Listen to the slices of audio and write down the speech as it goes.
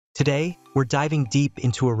Today, we're diving deep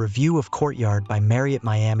into a review of Courtyard by Marriott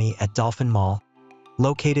Miami at Dolphin Mall,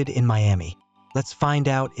 located in Miami. Let's find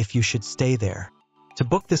out if you should stay there. To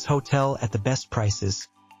book this hotel at the best prices,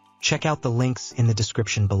 check out the links in the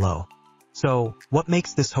description below. So, what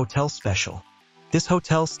makes this hotel special? This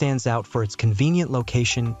hotel stands out for its convenient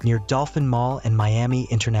location near Dolphin Mall and Miami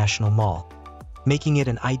International Mall, making it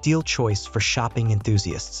an ideal choice for shopping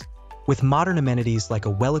enthusiasts. With modern amenities like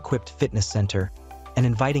a well-equipped fitness center, an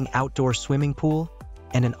inviting outdoor swimming pool,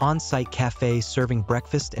 and an on-site cafe serving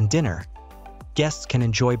breakfast and dinner, guests can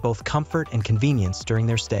enjoy both comfort and convenience during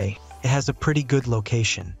their stay. It has a pretty good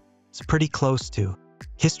location. It's pretty close to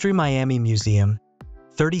History Miami Museum,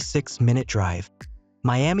 36-minute drive.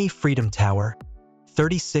 Miami Freedom Tower,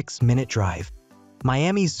 36-minute drive.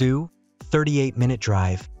 Miami Zoo, 38-minute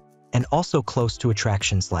drive, and also close to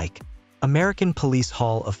attractions like American Police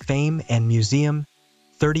Hall of Fame and Museum,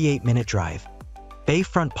 38-minute drive.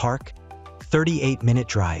 Bayfront Park, 38-minute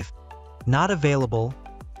drive. Not available,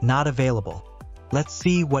 not available. Let's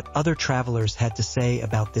see what other travelers had to say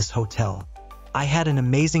about this hotel. I had an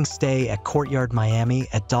amazing stay at Courtyard Miami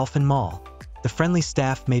at Dolphin Mall. The friendly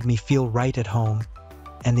staff made me feel right at home,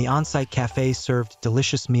 and the on-site cafe served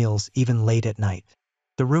delicious meals even late at night.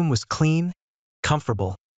 The room was clean,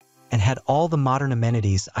 comfortable, and had all the modern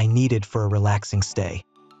amenities I needed for a relaxing stay.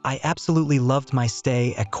 I absolutely loved my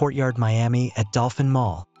stay at Courtyard Miami at Dolphin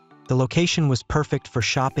Mall. The location was perfect for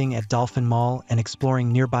shopping at Dolphin Mall and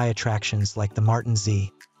exploring nearby attractions like the Martin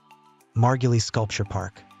Z. Margulies Sculpture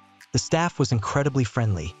Park. The staff was incredibly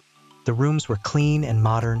friendly. The rooms were clean and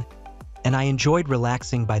modern, and I enjoyed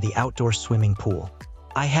relaxing by the outdoor swimming pool.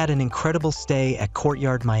 I had an incredible stay at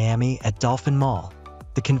Courtyard Miami at Dolphin Mall.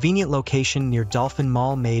 The convenient location near Dolphin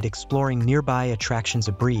Mall made exploring nearby attractions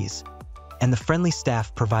a breeze, and the friendly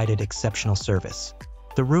staff provided exceptional service.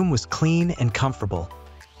 The room was clean and comfortable,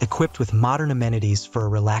 equipped with modern amenities for a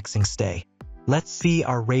relaxing stay. Let's see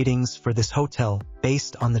our ratings for this hotel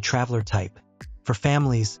based on the traveler type. For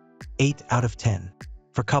families, 8 out of 10.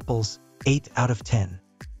 For couples, 8 out of 10.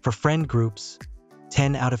 For friend groups,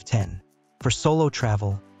 10 out of 10. For solo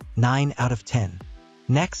travel, 9 out of 10.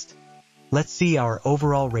 Next, let's see our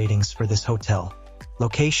overall ratings for this hotel.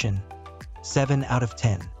 Location, 7 out of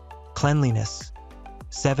 10. Cleanliness,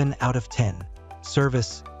 7 out of 10.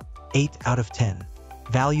 Service, 8 out of 10.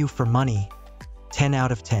 Value for money, 10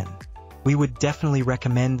 out of 10. We would definitely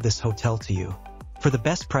recommend this hotel to you. For the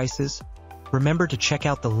best prices, remember to check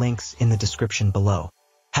out the links in the description below.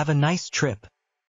 Have a nice trip.